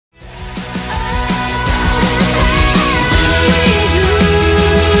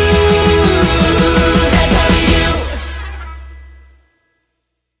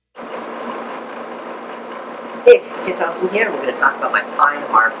Thompson here, and we're going to talk about my fine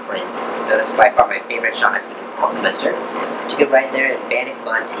art print. So this is by far my favorite shot I've taken all semester. Took it right there in Bannock,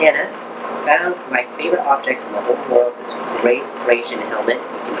 Montana. Found my favorite object in the whole world, this great Thracian helmet.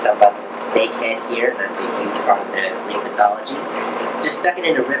 You can tell by the snake head here, and that's a huge part of the Greek mythology. Just stuck it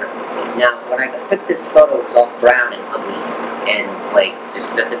in a river. Now, when I took this photo, it was all brown and ugly, and like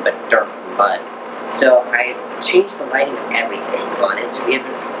just nothing but dirt and mud. So I changed the lighting of everything on it to be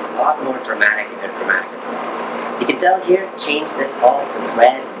a lot more dramatic and dramatic effect. As you can tell here, changed this all to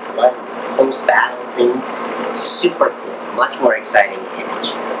red and blood in this post-battle scene. Super cool, much more exciting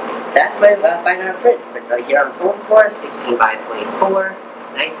image. That's my fine art print right here on foam core, 16 by 24.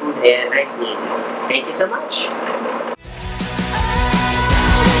 Nice and easy. Thank you so much.